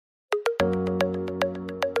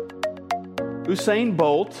Usain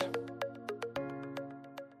Bolt,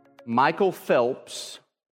 Michael Phelps,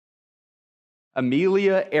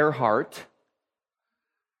 Amelia Earhart,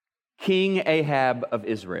 King Ahab of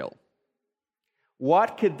Israel.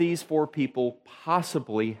 What could these four people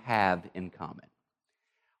possibly have in common?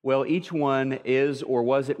 Well, each one is or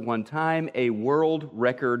was at one time a world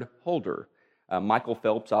record holder. Michael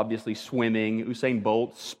Phelps, obviously swimming, Usain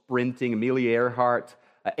Bolt, sprinting, Amelia Earhart,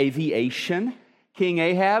 aviation. King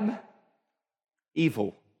Ahab,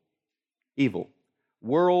 evil. Evil.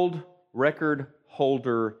 World record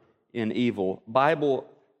holder in evil. Bible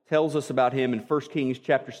tells us about him in 1 Kings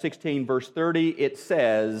chapter 16, verse 30. It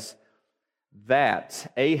says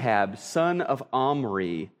that Ahab, son of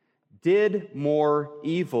Omri, did more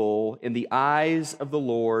evil in the eyes of the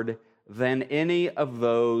Lord than any of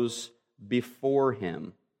those before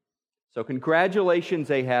him. So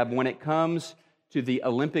congratulations, Ahab. When it comes to the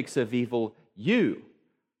Olympics of evil, you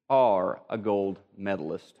are a gold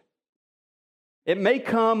medalist. It may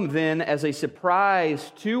come then as a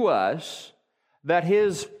surprise to us that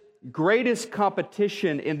his greatest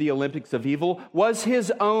competition in the Olympics of evil was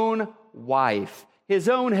his own wife, his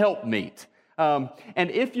own helpmeet. And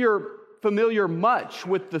if you're familiar much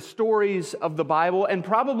with the stories of the Bible, and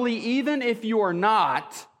probably even if you are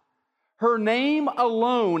not, her name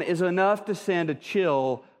alone is enough to send a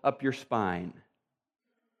chill up your spine.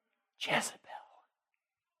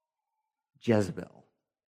 Jezebel.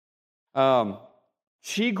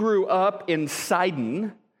 She grew up in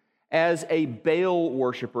Sidon as a Baal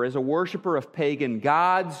worshiper, as a worshiper of pagan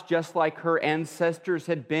gods, just like her ancestors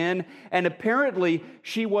had been. And apparently,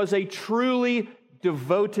 she was a truly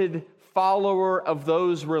devoted follower of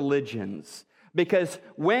those religions. Because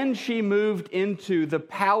when she moved into the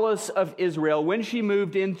palace of Israel, when she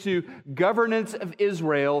moved into governance of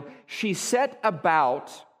Israel, she set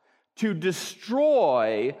about to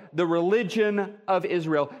destroy the religion of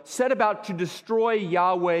Israel, set about to destroy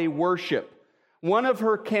Yahweh worship. One of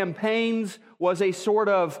her campaigns was a sort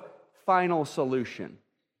of final solution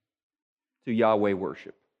to Yahweh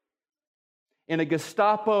worship. In a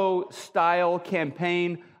Gestapo-style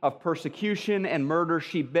campaign of persecution and murder,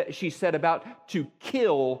 she set about to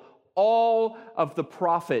kill all of the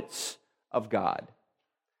prophets of God.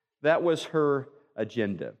 That was her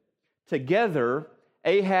agenda. Together,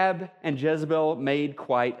 Ahab and Jezebel made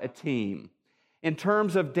quite a team. In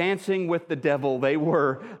terms of dancing with the devil, they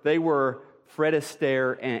were Fred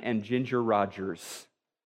Astaire and Ginger Rogers.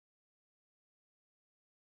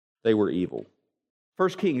 They were evil. 1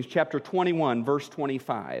 Kings chapter 21, verse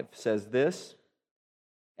 25 says this.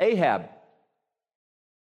 Ahab,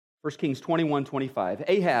 1 Kings 21, 25.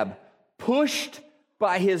 Ahab, pushed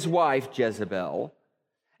by his wife Jezebel,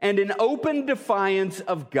 and in open defiance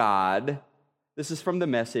of God, this is from the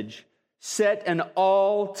Message, set an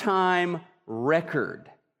all-time record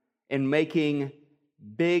in making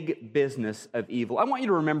big business of evil. I want you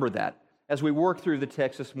to remember that as we work through the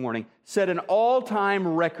text this morning. Set an all-time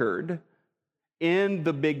record in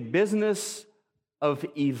the big business of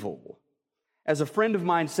evil. As a friend of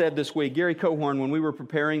mine said this week, Gary Cohorn, when we were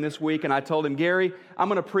preparing this week, and I told him, Gary, I'm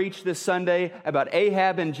going to preach this Sunday about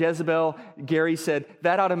Ahab and Jezebel. Gary said,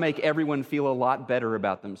 that ought to make everyone feel a lot better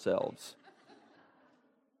about themselves.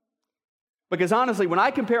 Because honestly, when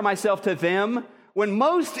I compare myself to them, when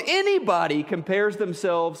most anybody compares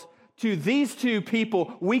themselves to these two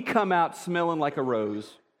people, we come out smelling like a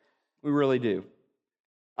rose. We really do.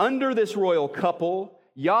 Under this royal couple,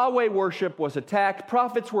 Yahweh worship was attacked,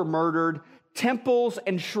 prophets were murdered, temples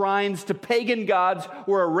and shrines to pagan gods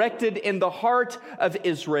were erected in the heart of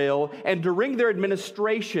Israel, and during their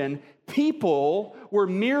administration, people were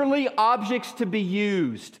merely objects to be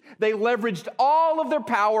used. They leveraged all of their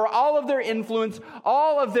power, all of their influence,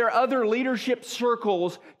 all of their other leadership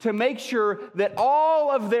circles to make sure that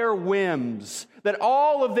all of their whims, that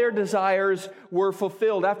all of their desires were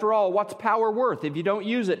fulfilled. After all, what's power worth if you don't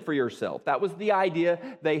use it for yourself? That was the idea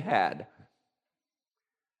they had.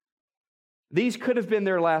 These could have been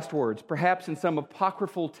their last words. Perhaps in some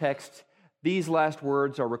apocryphal text, these last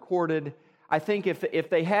words are recorded. I think if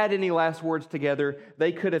they had any last words together,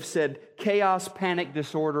 they could have said, chaos, panic,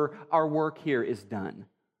 disorder, our work here is done.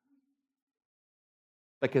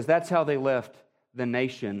 Because that's how they left the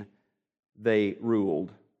nation they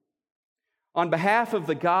ruled. On behalf of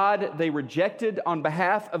the God they rejected, on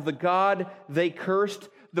behalf of the God they cursed,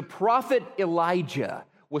 the prophet Elijah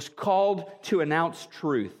was called to announce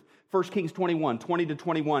truth. 1 Kings 21, 20 to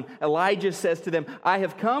 21, Elijah says to them, I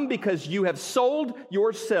have come because you have sold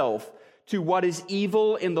yourself to what is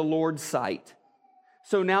evil in the Lord's sight.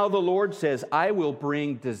 So now the Lord says, I will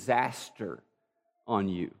bring disaster on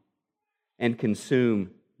you and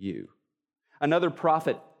consume you. Another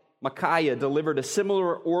prophet, Micaiah, delivered a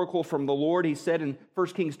similar oracle from the Lord. He said in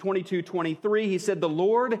 1 Kings 22:23, he said, "The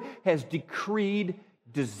Lord has decreed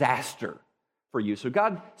disaster for you." So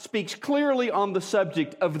God speaks clearly on the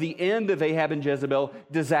subject of the end of Ahab and Jezebel.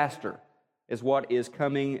 Disaster is what is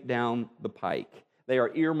coming down the pike. They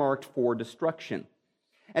are earmarked for destruction.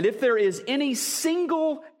 And if there is any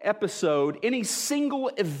single episode, any single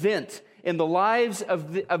event in the lives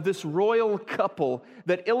of this royal couple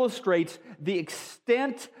that illustrates the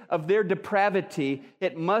extent of their depravity,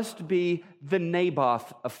 it must be the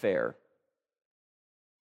Naboth affair.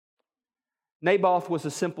 Naboth was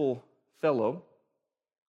a simple fellow.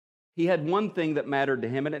 He had one thing that mattered to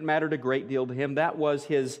him, and it mattered a great deal to him. That was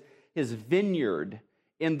his vineyard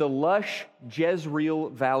in the lush Jezreel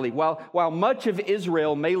Valley. While much of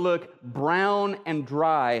Israel may look brown and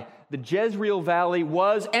dry, the Jezreel Valley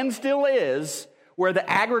was and still is where the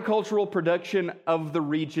agricultural production of the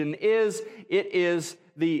region is. It is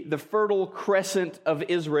the fertile crescent of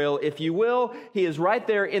Israel, if you will. He is right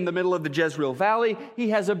there in the middle of the Jezreel Valley.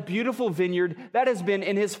 He has a beautiful vineyard that has been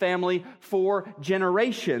in his family for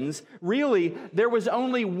generations. Really, there was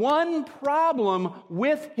only one problem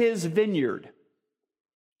with his vineyard.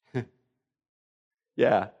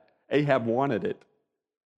 Yeah, Ahab wanted it.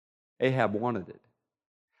 Ahab wanted it.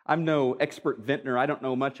 I'm no expert vintner. I don't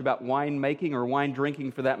know much about wine making or wine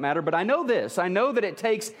drinking for that matter, but I know this. I know that it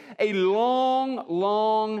takes a long,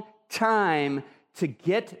 long time to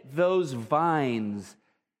get those vines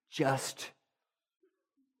just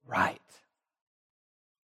right.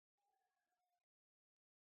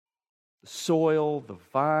 The soil, the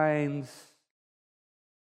vines,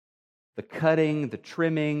 the cutting, the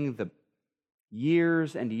trimming, the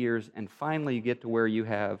years and years, and finally you get to where you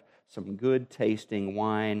have some good tasting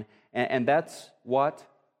wine. And that's what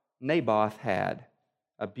Naboth had,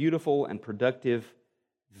 a beautiful and productive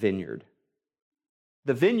vineyard.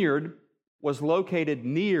 The vineyard was located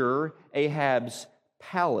near Ahab's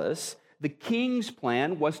palace. The king's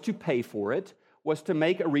plan was to pay for it, was to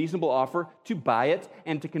make a reasonable offer to buy it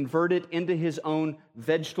and to convert it into his own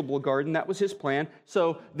vegetable garden. That was his plan.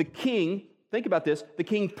 So the king, think about this, the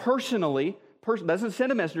king personally doesn't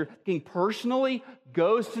send a messenger. The king personally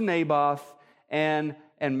goes to Naboth and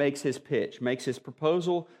makes his pitch, makes his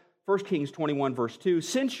proposal. 1 Kings 21, verse 2,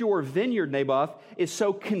 "Since your vineyard, Naboth, is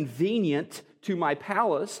so convenient to my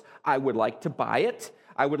palace, I would like to buy it.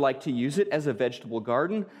 I would like to use it as a vegetable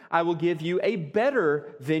garden. I will give you a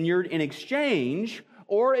better vineyard in exchange,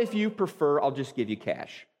 or if you prefer, I'll just give you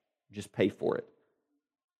cash. Just pay for it."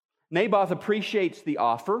 Naboth appreciates the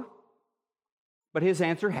offer, but his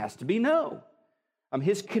answer has to be no.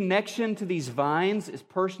 His connection to these vines is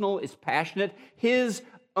personal, is passionate. His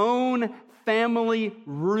own family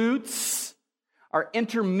roots are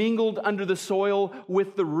intermingled under the soil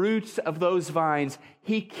with the roots of those vines.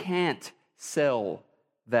 He can't sell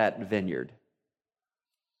that vineyard.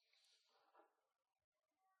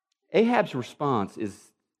 Ahab's response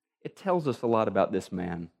it tells us a lot about this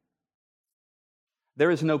man. There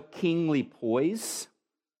is no kingly poise.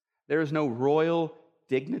 There is no royal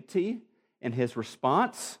dignity in his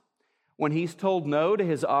response. When he's told no to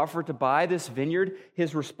his offer to buy this vineyard,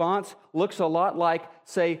 his response looks a lot like,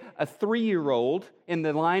 say, a 3-year-old in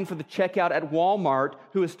the line for the checkout at Walmart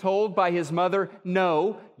who is told by his mother,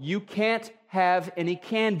 "No, you can't have any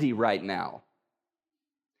candy right now."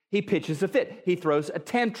 He pitches a fit. He throws a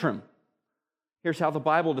tantrum. Here's how the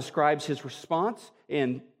Bible describes his response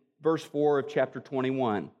in verse 4 of chapter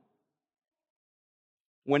 21.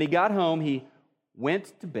 When he got home, he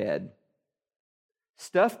went to bed,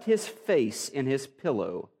 stuffed his face in his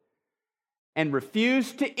pillow, and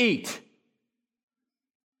refused to eat.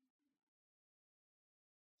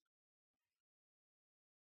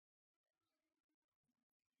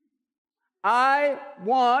 I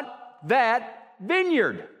want that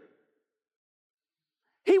vineyard.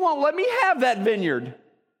 He won't let me have that vineyard.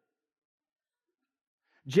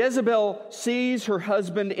 Jezebel sees her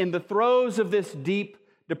husband in the throes of this deep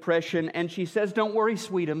depression, and she says, "Don't worry,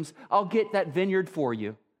 sweetums, I'll get that vineyard for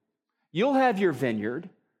you. You'll have your vineyard."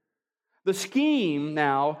 The scheme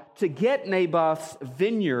now to get Naboth's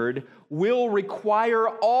vineyard will require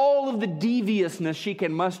all of the deviousness she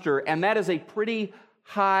can muster, and that is a pretty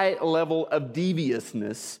high level of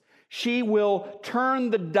deviousness. She will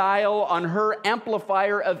turn the dial on her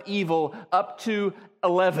amplifier of evil up to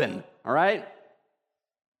 11, all right?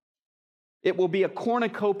 It will be a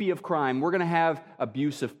cornucopia of crime. We're going to have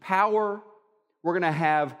abuse of power. We're going to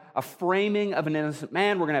have a framing of an innocent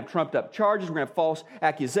man. We're going to have trumped up charges. We're going to have false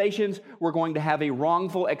accusations. We're going to have a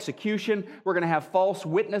wrongful execution. We're going to have false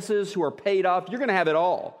witnesses who are paid off. You're going to have it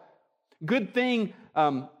all. Good thing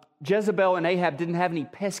Jezebel and Ahab didn't have any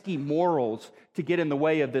pesky morals to get in the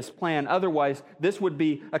way of this plan. Otherwise, this would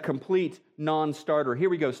be a complete non-starter. Here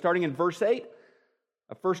we go, starting in verse 8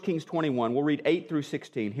 of 1 Kings 21. We'll read 8 through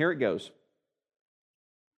 16. Here it goes.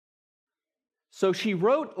 So she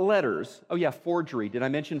wrote letters. Oh yeah, forgery. Did I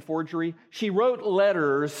mention forgery? She wrote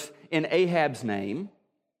letters in Ahab's name,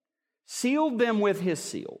 sealed them with his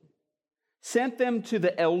seal, sent them to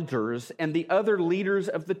the elders and the other leaders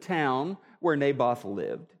of the town where Naboth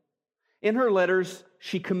lived. In her letters,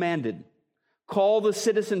 she commanded, call the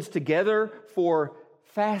citizens together for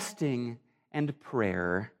fasting and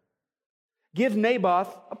prayer. Give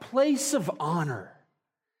Naboth a place of honor,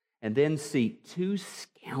 and then seat 2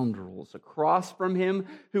 scoundrels across from him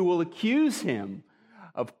who will accuse him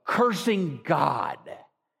of cursing God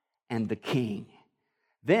and the king.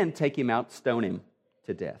 Then take him out, stone him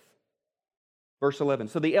to death. Verse 11,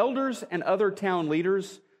 so the elders and other town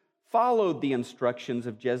leaders followed the instructions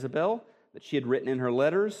of Jezebel that she had written in her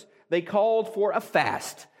letters. They called for a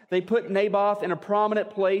fast. They put Naboth in a prominent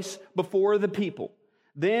place before the people.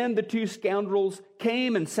 Then the 2 scoundrels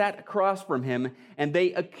came and sat across from him, and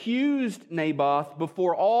they accused Naboth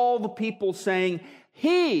before all the people, saying,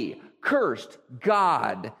 he cursed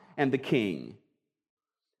God and the king.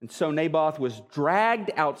 And so Naboth was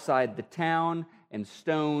dragged outside the town and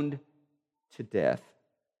stoned to death.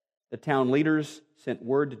 The town leaders sent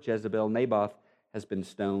word to Jezebel, Naboth has been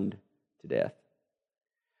stoned to death.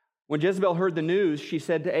 When Jezebel heard the news, she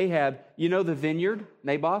said to Ahab, you know the vineyard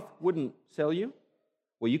Naboth wouldn't sell you?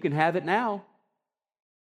 Well, you can have it now.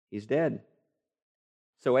 He's dead.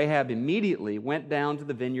 So Ahab immediately went down to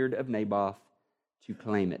the vineyard of Naboth to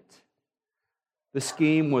claim it. The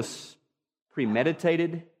scheme was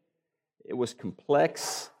premeditated, it was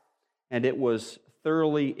complex, and it was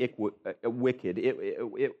thoroughly wicked.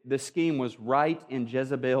 The scheme was right in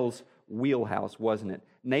Jezebel's wheelhouse, wasn't it?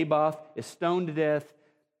 Naboth is stoned to death.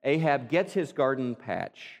 Ahab gets his garden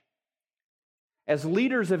patch. As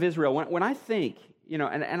leaders of Israel, when I think,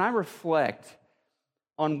 and I reflect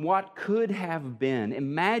on what could have been,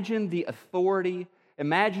 imagine the authority,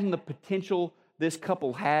 imagine the potential this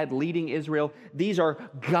couple had leading Israel. These are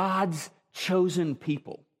God's chosen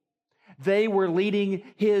people. They were leading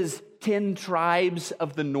His 10 tribes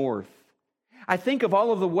of the north. I think of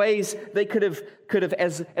all of the ways they could have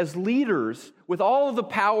as leaders, with all of the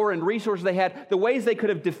power and resources they had, the ways they could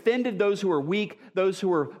have defended those who were weak, those who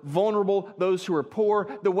were vulnerable, those who were poor,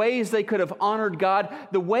 the ways they could have honored God,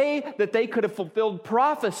 the way that they could have fulfilled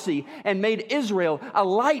prophecy and made Israel a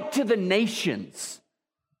light to the nations.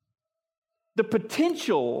 The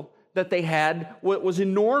potential that they had was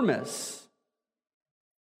enormous.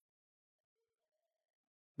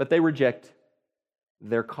 But they reject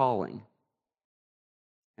their calling,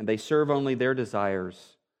 and they serve only their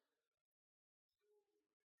desires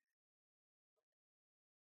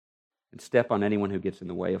and step on anyone who gets in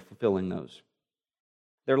the way of fulfilling those.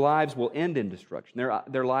 Their lives will end in destruction.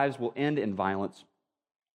 Their lives will end in violence.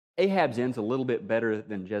 Ahab's ends a little bit better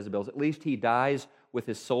than Jezebel's. At least he dies with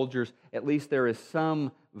his soldiers. At least there is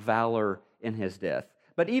some valor in his death.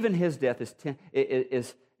 But even his death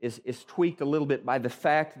is tweaked a little bit by the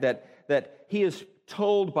fact that he is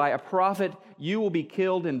told by a prophet, you will be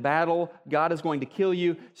killed in battle, God is going to kill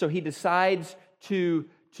you. So he decides to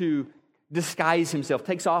disguise himself,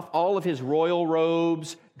 takes off all of his royal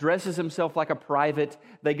robes, dresses himself like a private.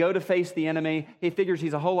 They go to face the enemy. He figures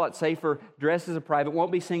he's a whole lot safer, dressed as a private,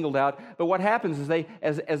 won't be singled out. But what happens is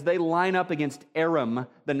as they line up against Aram,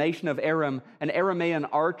 the nation of Aram, an Aramean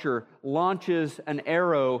archer launches an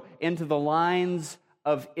arrow into the lines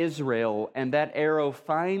of Israel, and that arrow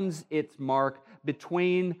finds its mark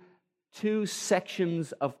between 2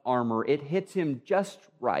 sections of armor. It hits him just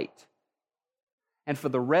right. And for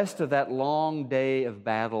the rest of that long day of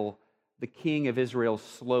battle, the king of Israel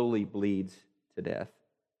slowly bleeds to death.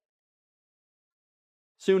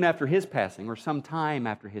 Soon after his passing, or some time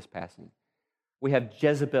after his passing, we have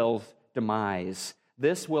Jezebel's demise.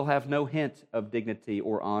 This will have no hint of dignity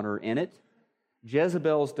or honor in it.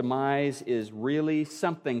 Jezebel's demise is really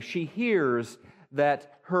something. She hears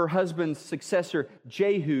that her husband's successor,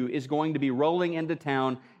 Jehu, is going to be rolling into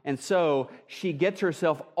town, and so she gets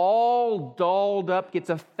herself all dolled up, gets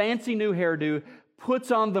a fancy new hairdo,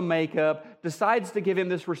 puts on the makeup, decides to give him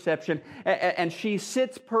this reception, and she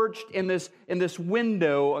sits perched in this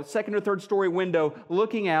window, a 2nd or 3rd story window,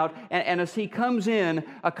 looking out, and as he comes in,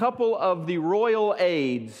 a couple of the royal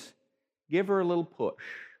aides give her a little push.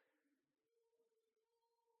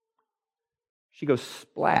 She goes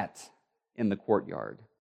splat in the courtyard.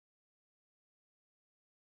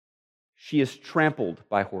 She is trampled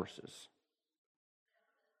by horses.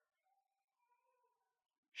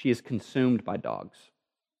 She is consumed by dogs.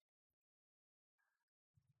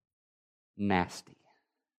 Nasty.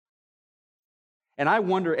 And I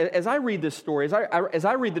wonder, as I read this story, as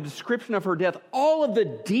I read the description of her death, all of the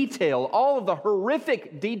detail, all of the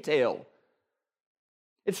horrific detail,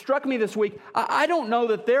 it struck me this week, I don't know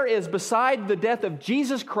that there is, beside the death of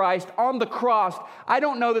Jesus Christ on the cross, I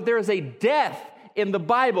don't know that there is a death in the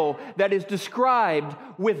Bible that is described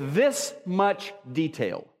with this much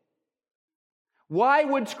detail. Why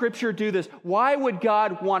would Scripture do this? Why would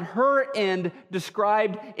God want her end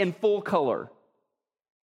described in full color?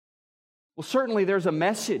 Well, certainly there's a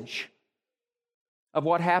message of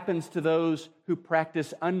what happens to those who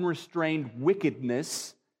practice unrestrained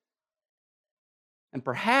wickedness. And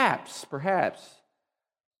perhaps,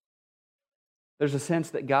 there's a sense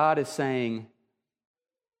that God is saying,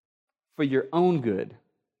 for your own good,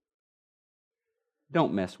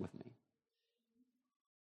 don't mess with me.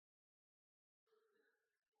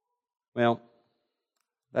 Well,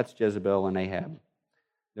 that's Jezebel and Ahab.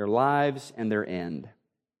 Their lives and their end.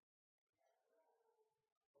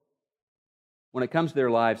 When it comes to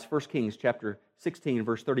their lives, 1 Kings chapter 16,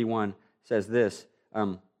 verse 31 says this.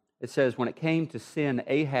 It says, when it came to sin,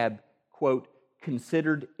 Ahab, quote,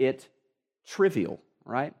 considered it trivial,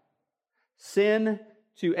 right? Sin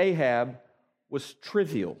to Ahab was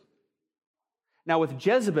trivial. Now with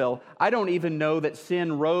Jezebel, I don't even know that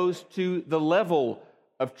sin rose to the level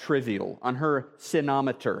of trivial on her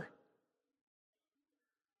sinometer.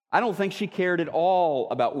 I don't think she cared at all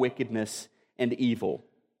about wickedness and evil.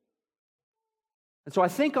 And so I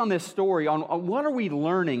think on this story, on what are we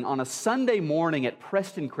learning on a Sunday morning at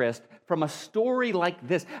Preston Crest from a story like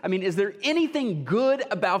this? I mean, is there anything good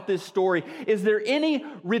about this story? Is there any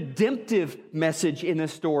redemptive message in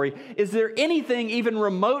this story? Is there anything even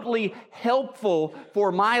remotely helpful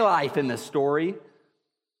for my life in this story?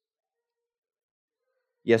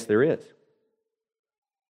 Yes, there is.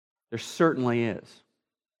 There certainly is.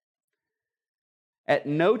 At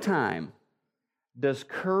no time does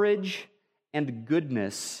courage and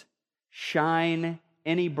goodness shine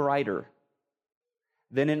any brighter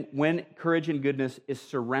than when courage and goodness is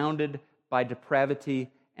surrounded by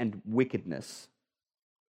depravity and wickedness.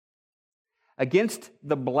 Against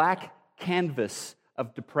the black canvas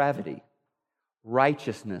of depravity,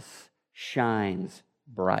 righteousness shines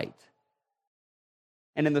bright.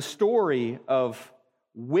 And in the story of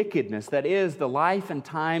wickedness, that is the life and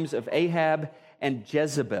times of Ahab and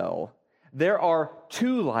Jezebel, there are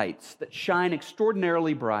two lights that shine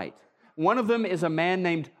extraordinarily bright. One of them is a man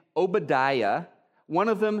named Obadiah. One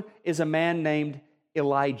of them is a man named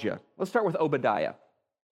Elijah. Let's start with Obadiah.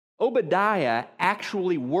 Obadiah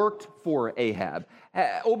actually worked for Ahab.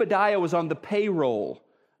 Obadiah was on the payroll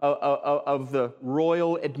of the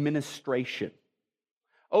royal administration.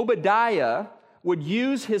 Obadiah would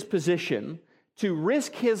use his position to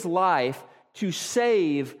risk his life to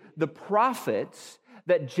save the prophets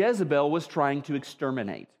that Jezebel was trying to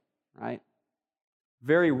exterminate, right?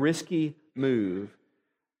 Very risky move.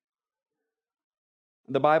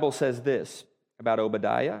 The Bible says this about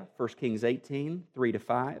Obadiah, 1 Kings 18,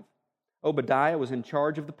 3-5. Obadiah was in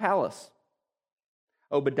charge of the palace.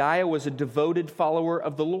 Obadiah was a devoted follower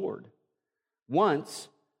of the Lord. Once,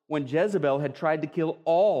 when Jezebel had tried to kill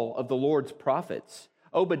all of the Lord's prophets,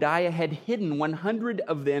 Obadiah had hidden 100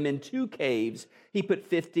 of them in 2 caves. He put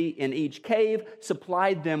 50 in each cave,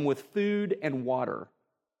 supplied them with food and water.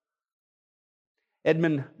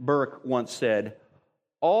 Edmund Burke once said,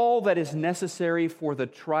 "All that is necessary for the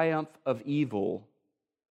triumph of evil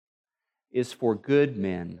is for good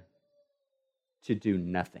men to do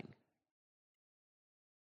nothing."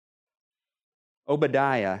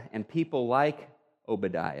 Obadiah and people like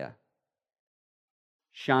Obadiah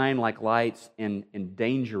shine like lights in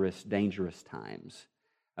dangerous, dangerous times.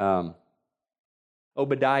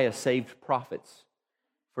 Obadiah saved prophets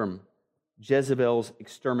from Jezebel's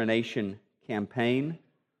extermination campaign.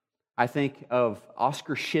 I think of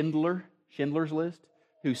Oskar Schindler, Schindler's List,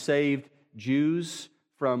 who saved Jews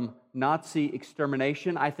from Nazi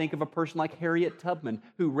extermination. I think of a person like Harriet Tubman,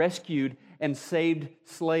 who rescued and saved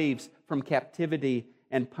slaves from captivity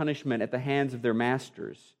and punishment at the hands of their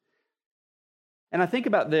masters. And I think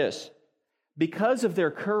about this. Because of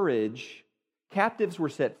their courage, captives were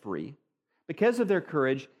set free. Because of their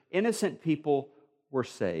courage, innocent people were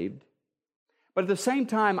saved. But at the same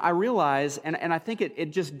time, I realize, and I think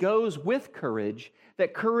it just goes with courage,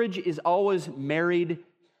 that courage is always married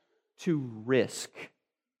to risk.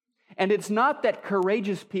 And it's not that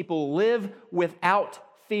courageous people live without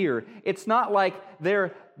fear. It's not like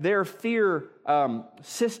their fear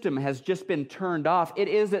system has just been turned off. It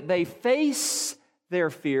is that they face their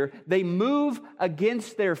fear. They move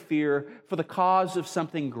against their fear for the cause of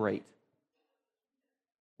something great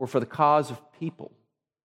or for the cause of people.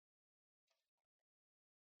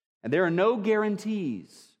 And there are no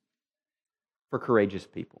guarantees for courageous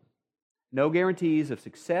people. No guarantees of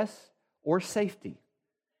success or safety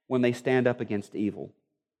when they stand up against evil.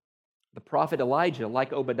 The prophet Elijah,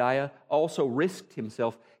 like Obadiah, also risked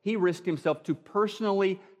himself. He risked himself to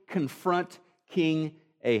personally confront King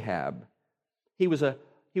Ahab. He was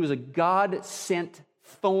a God-sent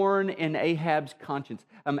thorn in Ahab's conscience.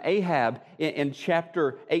 Ahab, in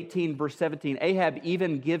chapter 18, verse 17, Ahab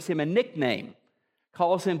even gives him a nickname,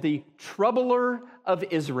 calls him the troubler of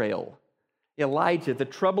Israel. Elijah, the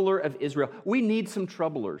troubler of Israel. We need some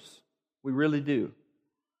troublers. We really do.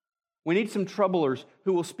 We need some troublers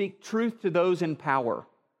who will speak truth to those in power,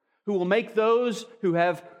 who will make those who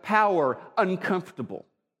have power uncomfortable.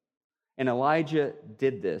 And Elijah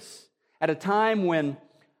did this at a time when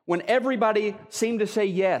everybody seemed to say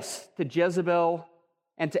yes to Jezebel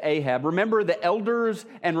and to Ahab. Remember the elders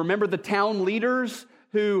and remember the town leaders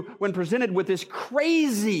who, when presented with this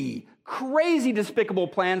crazy, despicable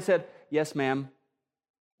plan, said, "Yes, ma'am,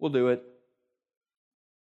 we'll do it."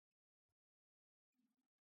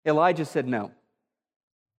 Elijah said, No,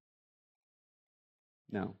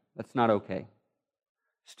 that's not okay.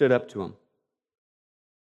 Stood up to him.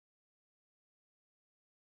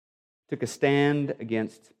 Took a stand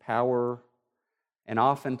against power, and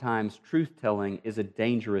oftentimes truth-telling is a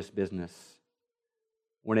dangerous business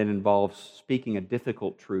when it involves speaking a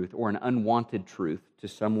difficult truth or an unwanted truth to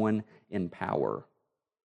someone in power.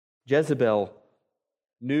 Jezebel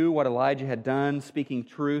knew what Elijah had done, speaking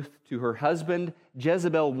truth to her husband.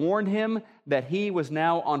 Jezebel warned him that he was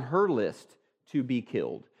now on her list to be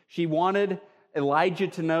killed. She wanted Elijah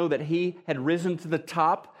to know that he had risen to the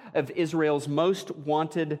top of Israel's most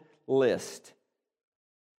wanted list.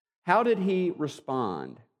 How did he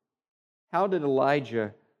respond? How did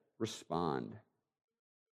Elijah respond?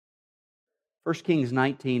 1 Kings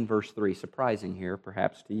 19, verse 3, surprising here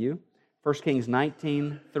perhaps to you. 1 Kings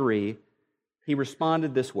 19, 3, he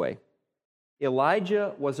responded this way: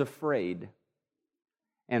 Elijah was afraid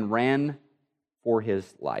and ran for his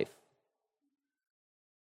life.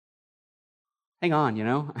 Hang on,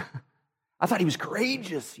 I thought he was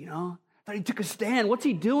courageous, I thought he took a stand. What's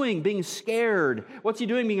he doing being scared? What's he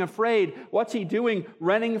doing being afraid? What's he doing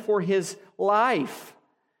running for his life?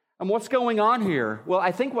 And what's going on here? Well,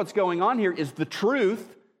 I think what's going on here is the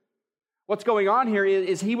truth. What's going on here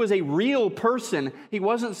is he was a real person. He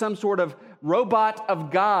wasn't some sort of robot of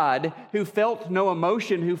God who felt no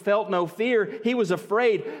emotion, who felt no fear. He was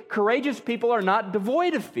afraid. Courageous people are not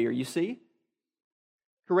devoid of fear, you see.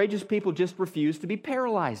 Courageous people just refuse to be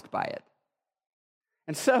paralyzed by it.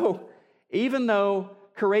 And so, even though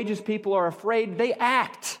courageous people are afraid, they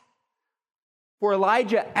act. For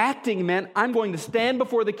Elijah, acting meant, I'm going to stand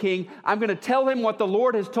before the king. I'm going to tell him what the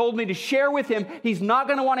Lord has told me to share with him. He's not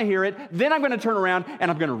going to want to hear it. Then I'm going to turn around and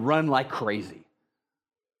I'm going to run like crazy.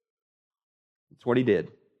 That's what he did.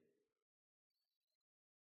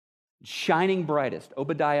 Shining brightest,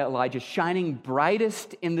 Obadiah, Elijah, shining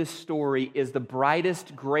brightest in this story is the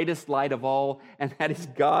brightest, greatest light of all, and that is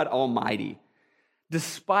God Almighty.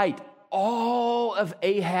 Despite all of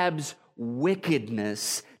Ahab's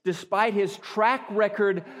wickedness, despite his track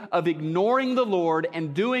record of ignoring the Lord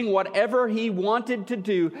and doing whatever he wanted to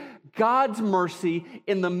do, God's mercy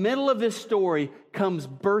in the middle of this story comes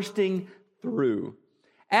bursting through.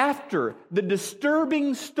 After the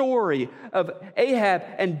disturbing story of Ahab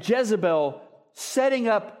and Jezebel setting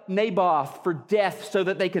up Naboth for death so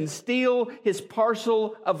that they can steal his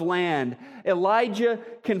parcel of land, Elijah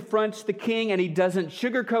confronts the king and he doesn't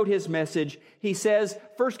sugarcoat his message. He says,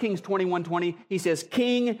 1 Kings 21:20, he says,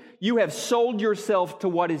 "King, you have sold yourself to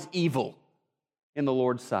what is evil in the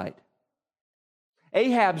Lord's sight."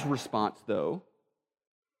 Ahab's response, though,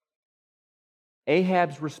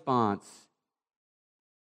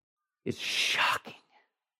 is shocking.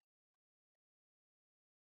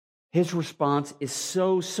 His response is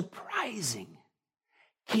so surprising.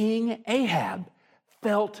 King Ahab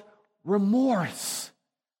felt remorse.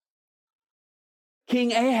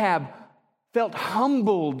 King Ahab felt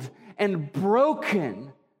humbled and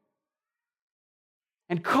broken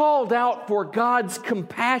and called out for God's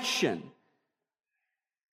compassion.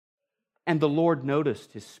 And the Lord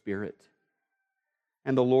noticed his spirit,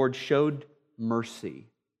 and the Lord showed mercy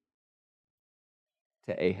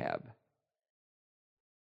to Ahab.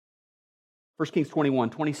 1 Kings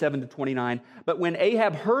 21, 27 to 29. But when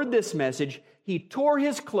Ahab heard this message, he tore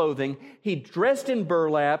his clothing, he dressed in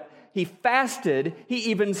burlap, He fasted.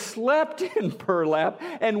 He even slept in burlap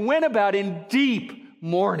and went about in deep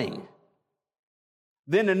mourning.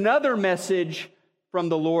 Then another message from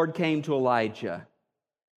the Lord came to Elijah.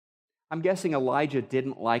 I'm guessing Elijah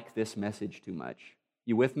didn't like this message too much.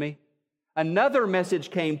 You with me? Another message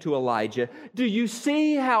came to Elijah. Do you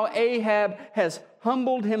see how Ahab has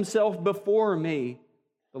humbled himself before me?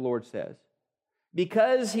 The Lord says.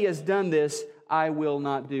 Because he has done this, I will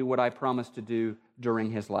not do what I promised to do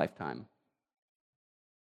during his lifetime.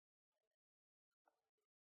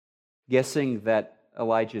 Guessing that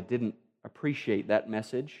Elijah didn't appreciate that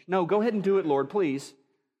message. No, go ahead and do it, Lord, please.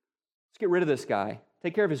 Let's get rid of this guy.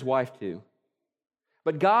 Take care of his wife, too.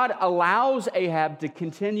 But God allows Ahab to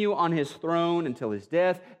continue on his throne until his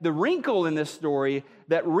death. The wrinkle in this story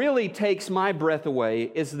that really takes my breath away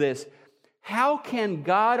is this. How can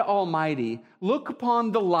God Almighty look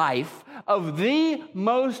upon the life of the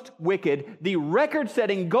most wicked, the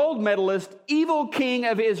record-setting gold medalist, evil king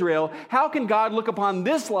of Israel? How can God look upon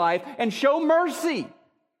this life and show mercy?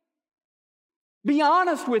 Be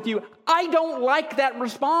honest with you, I don't like that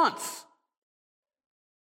response.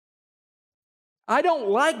 I don't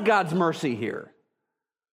like God's mercy here.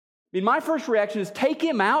 I mean, my first reaction is take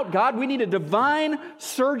him out. God, we need a divine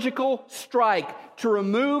surgical strike to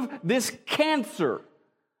remove this cancer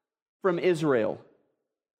from Israel.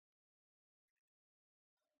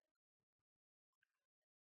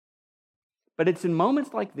 But it's in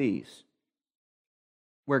moments like these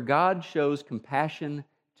where God shows compassion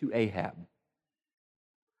to Ahab,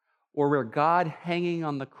 or where God hanging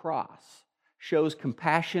on the cross shows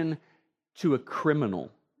compassion to a criminal.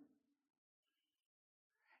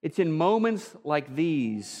 It's in moments like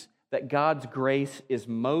these that God's grace is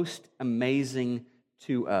most amazing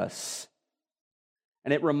to us.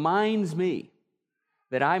 And it reminds me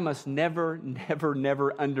that I must never, never,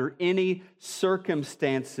 never, under any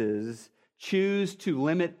circumstances, choose to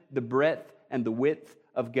limit the breadth and the width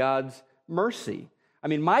of God's mercy. I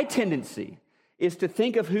mean, my tendency is to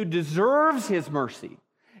think of who deserves His mercy,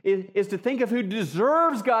 is to think of who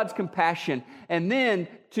deserves God's compassion, and then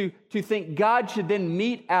to think God should then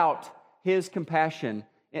mete out His compassion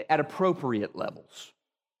at appropriate levels.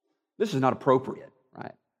 This is not appropriate,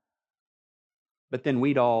 right? But then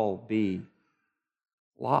we'd all be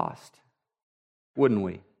lost, wouldn't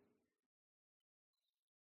we? I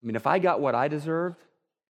mean, if I got what I deserved,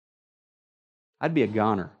 I'd be a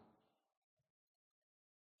goner,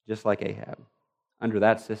 just like Ahab, under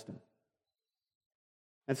that system.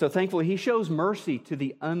 And so thankfully, He shows mercy to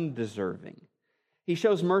the undeserving. He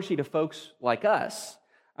shows mercy to folks like us.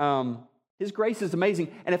 His grace is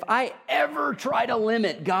amazing. And if I ever try to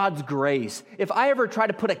limit God's grace, if I ever try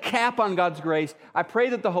to put a cap on God's grace, I pray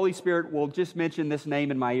that the Holy Spirit will just mention this name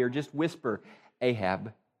in my ear, just whisper,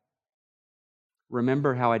 Ahab.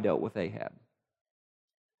 Remember how I dealt with Ahab.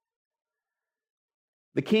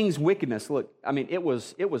 The king's wickedness, look, I mean, it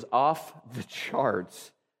was off the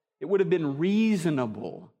charts. It would have been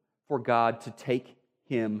reasonable for God to take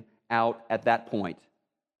him out at that point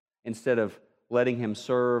instead of letting him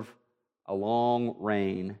serve a long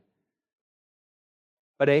reign.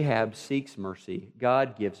 But Ahab seeks mercy.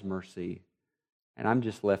 God gives mercy. And I'm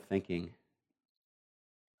just left thinking,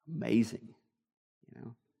 amazing. You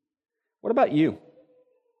know? What about you?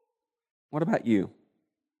 What about you?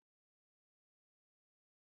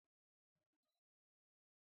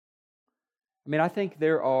 I mean, I think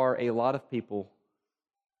there are a lot of people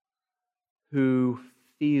who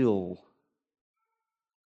feel,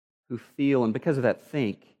 and because of that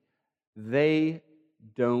think, they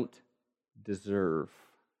don't deserve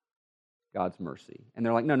God's mercy. And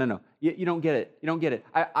they're like, no, you don't get it. You don't get it.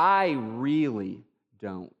 I really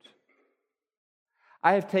don't.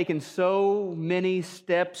 I have taken so many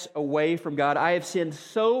steps away from God. I have sinned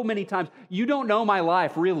so many times. You don't know my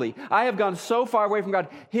life, really. I have gone so far away from God.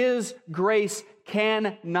 His grace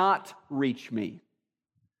cannot reach me.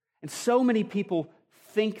 And so many people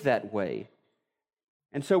think that way,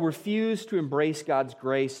 and so refuse to embrace God's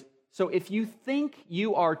grace. So if you think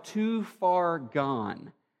you are too far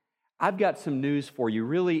gone, I've got some news for you.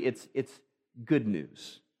 Really, it's good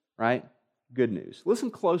news, right? Good news.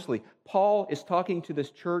 Listen closely. Paul is talking to this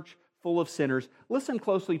church full of sinners. Listen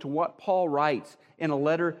closely to what Paul writes in a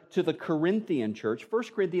letter to the Corinthian church, 1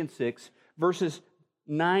 Corinthians 6, verses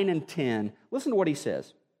 9 and 10. Listen to what he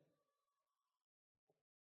says.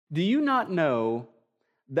 Do you not know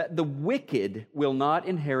that the wicked will not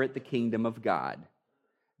inherit the kingdom of God?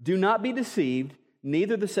 Do not be deceived,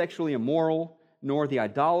 neither the sexually immoral, nor the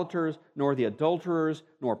idolaters, nor the adulterers,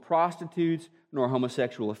 nor prostitutes, nor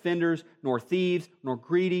homosexual offenders, nor thieves, nor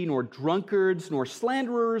greedy, nor drunkards, nor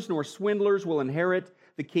slanderers, nor swindlers will inherit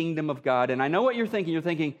the kingdom of God. And I know what you're thinking. You're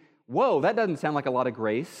thinking, whoa, that doesn't sound like a lot of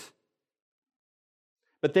grace.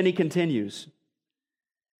 But then he continues.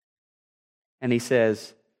 And he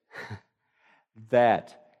says,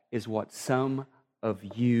 that is what some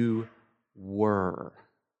of you were.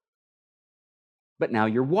 But now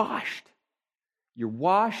you're washed. You're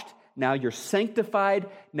washed. Now you're sanctified.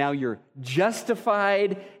 Now you're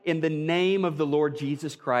justified in the name of the Lord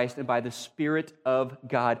Jesus Christ and by the Spirit of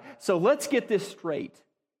God. So let's get this straight.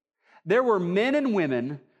 There were men and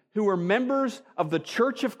women who were members of the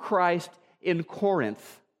Church of Christ in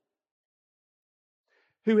Corinth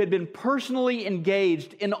who had been personally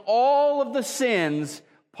engaged in all of the sins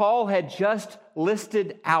Paul had just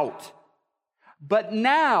listed out. But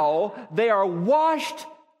now they are washed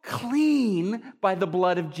clean by the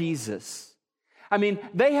blood of Jesus. I mean,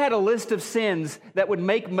 they had a list of sins that would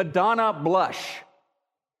make Madonna blush.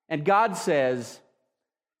 And God says,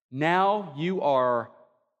 now you are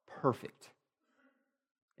perfect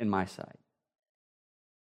in my sight.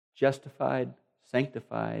 Justified,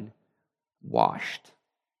 sanctified, washed.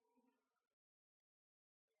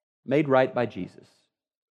 Made right by Jesus.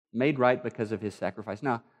 Made right because of his sacrifice.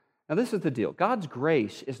 Now this is the deal. God's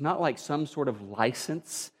grace is not like some sort of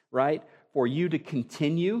license, right, for you to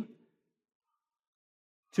continue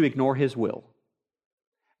to ignore his will.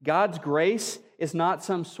 God's grace is not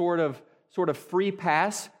some sort of free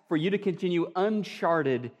pass for you to continue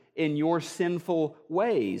uncharted in your sinful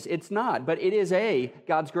ways. It's not, but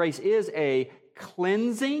God's grace is a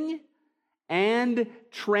cleansing and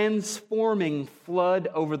transforming flood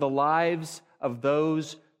over the lives of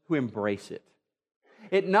those who embrace it.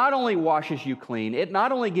 It not only washes you clean, it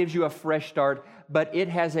not only gives you a fresh start, but it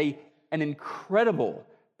has an incredible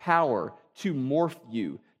power to morph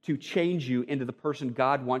you, to change you into the person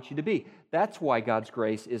God wants you to be. That's why God's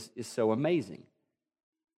grace is so amazing,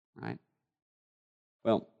 right?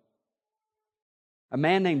 Well, a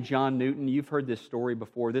man named John Newton, you've heard this story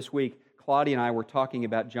before. This week, Claudia and I were talking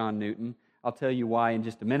about John Newton. I'll tell you why in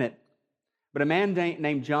just a minute. But a man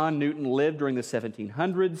named John Newton lived during the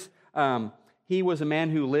 1700s. He was a man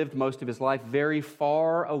who lived most of his life very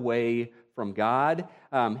far away from God.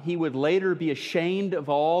 He would later be ashamed of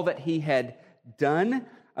all that he had done,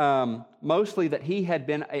 mostly that he had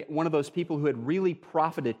been one of those people who had really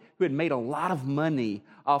profited, who had made a lot of money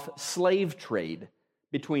off slave trade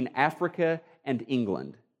between Africa and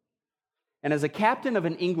England. And as a captain of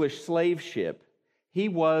an English slave ship, he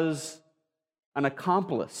was an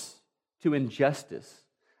accomplice to injustice,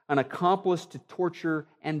 an accomplice to torture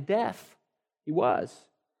and death. He was.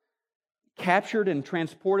 Captured and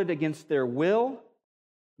transported against their will,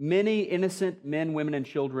 many innocent men, women, and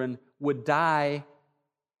children would die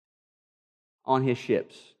on his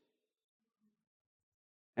ships.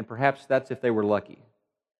 And perhaps that's if they were lucky.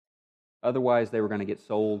 Otherwise, they were going to get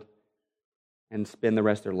sold and spend the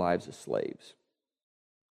rest of their lives as slaves.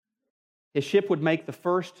 His ship would make the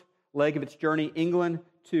first leg of its journey, England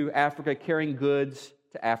to Africa, carrying goods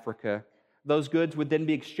to Africa. Those goods would then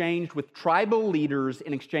be exchanged with tribal leaders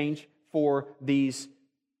in exchange for these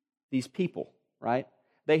people, right?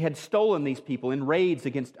 They had stolen these people in raids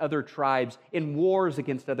against other tribes, in wars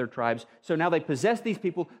against other tribes. So now they possessed these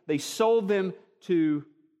people. They sold them to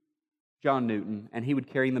John Newton, and he would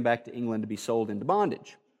carry them back to England to be sold into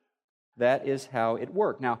bondage. That is how it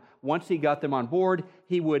worked. Now, once he got them on board,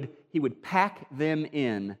 he would pack them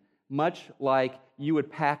in, much like you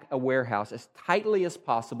would pack a warehouse, as tightly as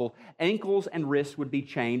possible. Ankles and wrists would be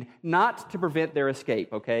chained, not to prevent their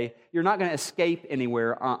escape, okay? You're not going to escape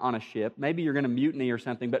anywhere on a ship. Maybe you're going to mutiny or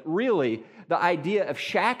something, but really, the idea of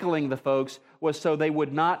shackling the folks was so they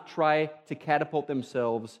would not try to catapult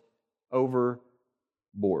themselves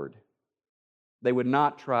overboard. They would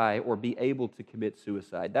not try or be able to commit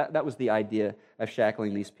suicide. That was the idea of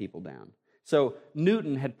shackling these people down. So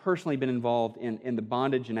Newton had personally been involved in the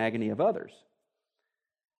bondage and agony of others.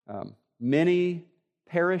 Many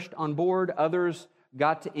perished on board. Others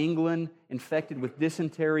got to England infected with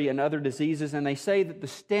dysentery and other diseases. And they say that the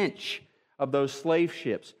stench of those slave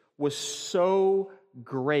ships was so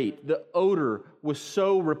great, the odor was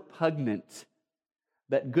so repugnant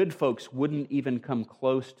that good folks wouldn't even come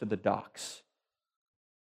close to the docks.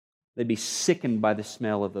 They'd be sickened by the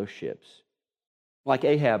smell of those ships. Like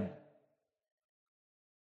Ahab,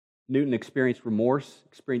 Newton experienced remorse,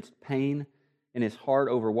 experienced pain in his heart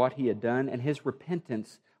over what he had done, and his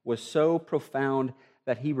repentance was so profound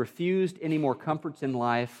that he refused any more comforts in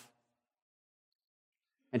life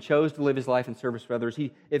and chose to live his life in service for others.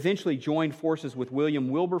 He eventually joined forces with William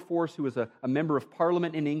Wilberforce, who was a member of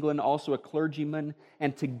Parliament in England, also a clergyman,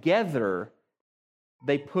 and together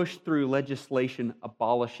they pushed through legislation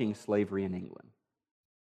abolishing slavery in England.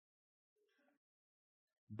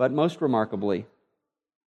 But most remarkably,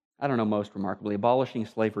 abolishing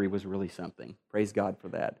slavery was really something. Praise God for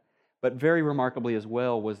that. But very remarkably as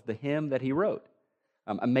well was the hymn that he wrote,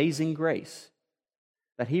 Amazing Grace,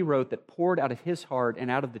 that he wrote that poured out of his heart and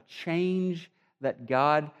out of the change that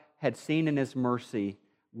God had seen in his mercy,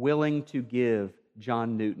 willing to give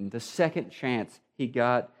John Newton the second chance he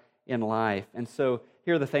got in life. And so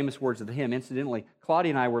here are the famous words of the hymn. Incidentally,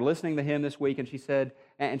 Claudia and I were listening to the hymn this week, and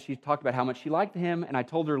she talked about how much she liked the hymn, and I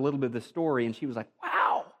told her a little bit of the story, and she was like,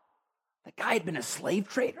 wow, that guy had been a slave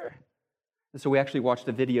trader. And so we actually watched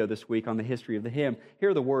a video this week on the history of the hymn. Here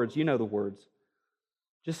are the words. You know the words.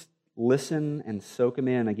 Just listen and soak them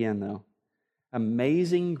in again, though.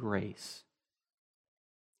 Amazing grace.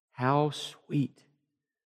 How sweet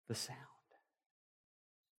the sound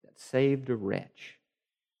that saved a wretch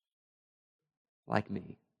like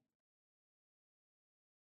me.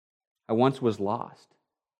 I once was lost,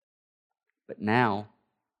 but now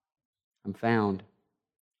I'm found.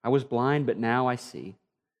 I was blind, but now I see.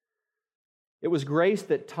 It was grace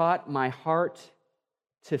that taught my heart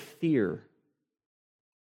to fear,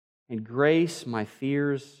 and grace my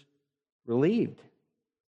fears relieved.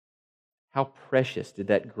 How precious did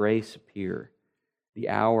that grace appear the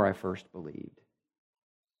hour I first believed.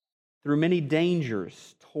 Through many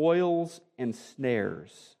dangers, toils, and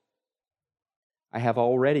snares, I have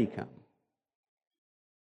already come.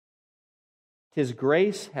 'Tis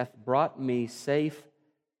grace hath brought me safe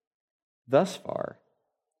thus far,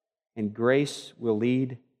 and grace will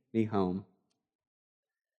lead me home.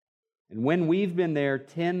 And when we've been there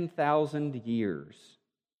 10,000 years,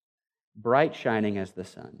 bright shining as the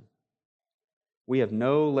sun, we have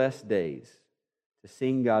no less days to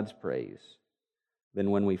sing God's praise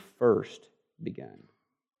than when we first begun.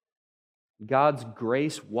 God's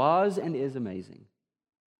grace was and is amazing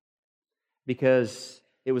because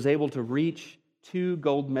it was able to reach two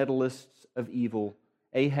gold medalists of evil,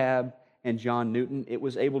 Ahab and John Newton. It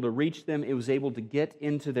was able to reach them. It was able to get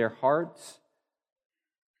into their hearts.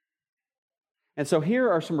 And so here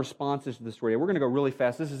are some responses to the story. We're going to go really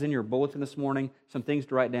fast. This is in your bulletin this morning, some things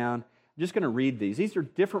to write down. I'm just going to read these. These are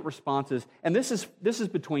different responses, and this is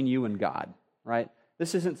between you and God, right?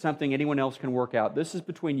 This isn't something anyone else can work out. This is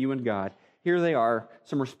between you and God. Here they are,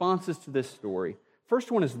 some responses to this story.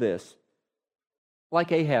 First one is this.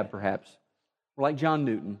 Like Ahab, perhaps, or like John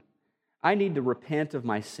Newton, I need to repent of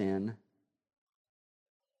my sin,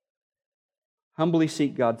 humbly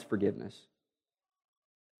seek God's forgiveness,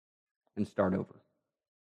 and start over.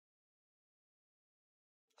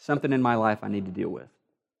 Something in my life I need to deal with.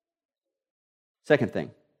 Second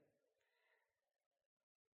thing.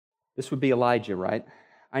 This would be Elijah, right?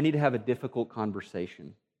 I need to have a difficult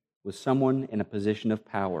conversation with someone in a position of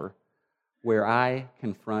power where I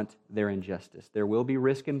confront their injustice. There will be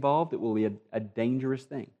risk involved. It will be a dangerous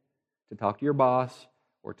thing to talk to your boss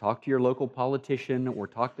or talk to your local politician or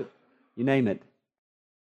talk to, you name it,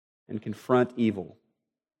 and confront evil.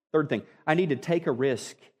 Third thing, I need to take a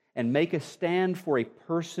risk and make a stand for a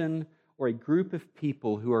person or a group of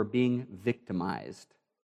people who are being victimized.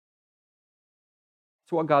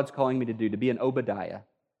 It's what God's calling me to do, to be an Obadiah.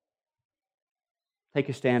 Take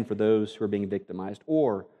a stand for those who are being victimized.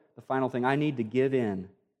 Or, the final thing, I need to give in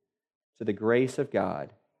to the grace of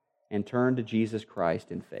God and turn to Jesus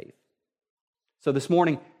Christ in faith. So this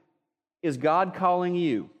morning, is God calling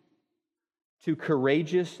you to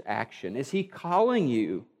courageous action? Is He calling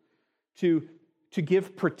you to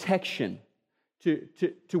give protection,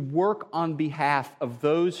 to work on behalf of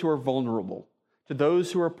those who are vulnerable, to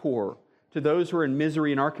those who are poor, to those who are in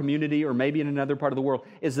misery in our community or maybe in another part of the world?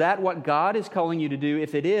 Is that what God is calling you to do?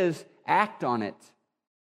 If it is, act on it.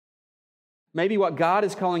 Maybe what God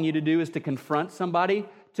is calling you to do is to confront somebody,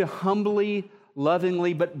 to humbly,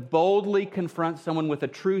 lovingly, but boldly confront someone with a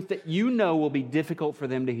truth that you know will be difficult for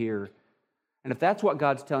them to hear. And if that's what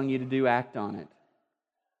God's telling you to do, act on it.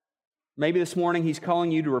 Maybe this morning He's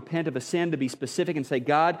calling you to repent of a sin, to be specific and say,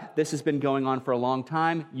 God, this has been going on for a long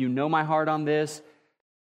time. You know my heart on this.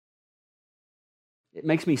 It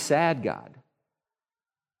makes me sad, God.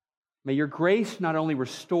 May your grace not only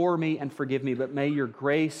restore me and forgive me, but may your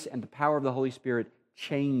grace and the power of the Holy Spirit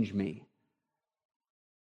change me.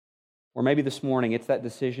 Or maybe this morning it's that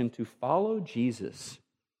decision to follow Jesus,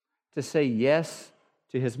 to say yes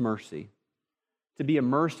to His mercy, to be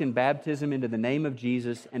immersed in baptism into the name of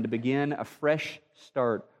Jesus, and to begin a fresh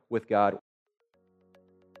start with God.